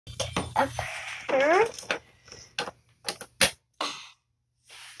her.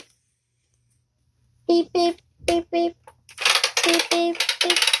 Beep, beep, beep, beep. Beep, beep,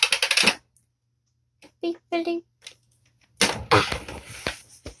 beep. Beep, beep.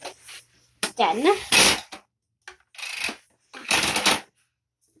 Done.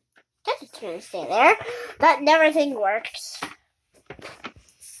 That's just gonna stay there. That never thing works.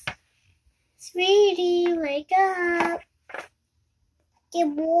 Sweetie, wake up.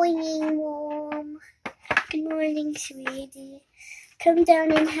 Good morning, Mom. Good morning, sweetie. Come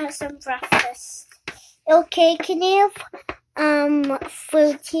down and have some breakfast. Okay, can you have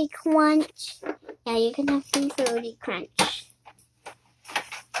Fruity Crunch? Yeah, you can have some Fruity Crunch.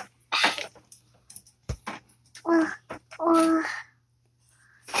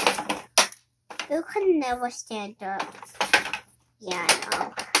 You can never stand up. Yeah, I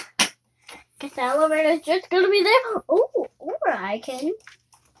know. This elevator's just gonna be there. Oh, or I can.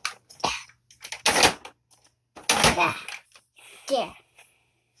 There.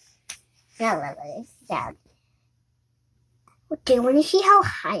 Now elevator's down. Do you want to see how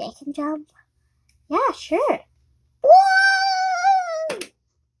high I can jump? Yeah, sure. Whoa!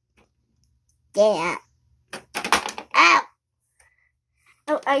 Yeah. Ow!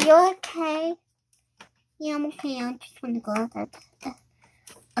 Oh, are you okay? Yeah, I'm okay. I just want to go outside.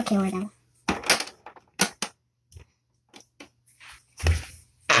 Okay, we're done.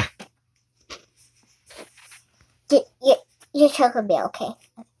 Your chocolate will be okay.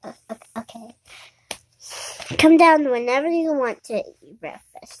 Okay. Come down whenever you want to eat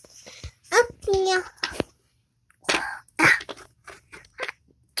breakfast. Okay.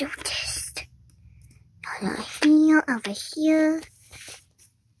 Do this. Over here, over here.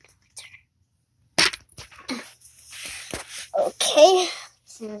 Okay.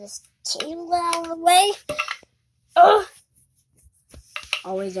 So this table out of the way.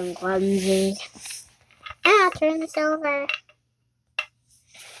 Always I'm clumsy. Turn this over.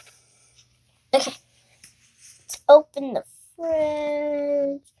 Okay. Let's open the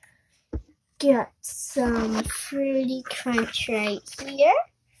fridge. Got some Fruity Crunch right here.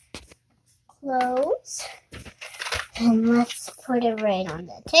 Close. And let's put it right on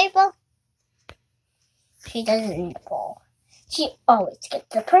the table. She doesn't need a bowl. She always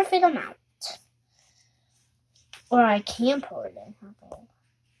gets the perfect amount. Or I can pour it in her bowl.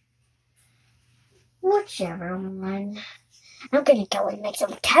 Whichever one. I'm gonna go and make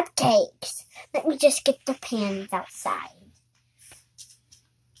some cupcakes. Let me just get the pans outside.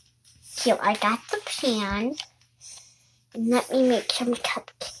 Here, I got the pan. And let me make some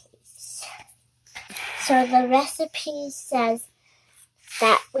cupcakes. So the recipe says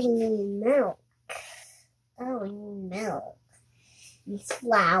that we need milk. Oh, we need milk. And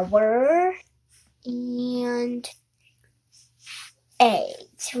flour. And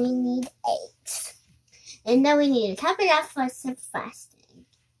eggs. We need eggs. And then we need a cup of that for some frosting.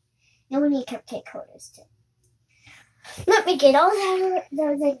 And we need cupcake holders too. Let me get all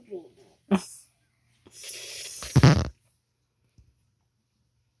those ingredients.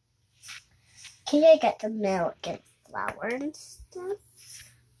 Okay, I got the milk and flour and stuff.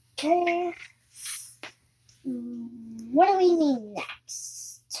 Okay. What do we need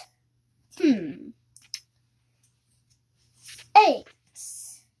next?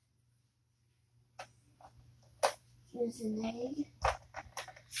 Eggs. Here's an egg.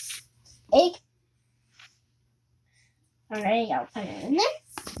 Egg. Alright, I'll put it in there.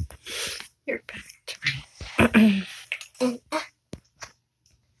 You're back to me.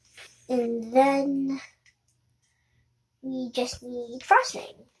 And then we just need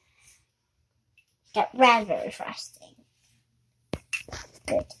frosting. Got raspberry frosting.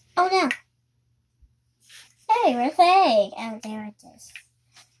 Good. Oh no. Hey, where's the egg? Oh, there it is.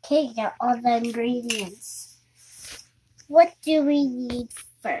 Okay, got all the ingredients. What do we need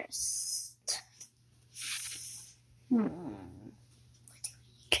first?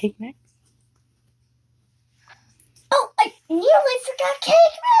 Cake mix? Oh, I nearly forgot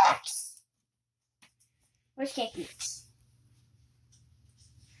cake mix! Where's cake mix?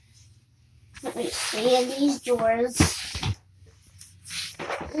 Let me see in these drawers.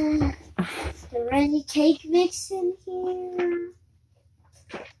 Is there any cake mix in here?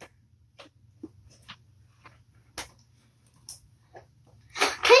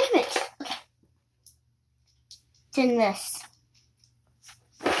 Cake mix! Okay. It's in this.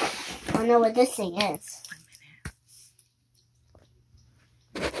 I don't know what this thing is.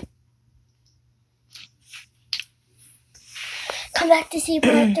 Come back to see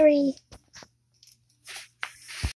part 3.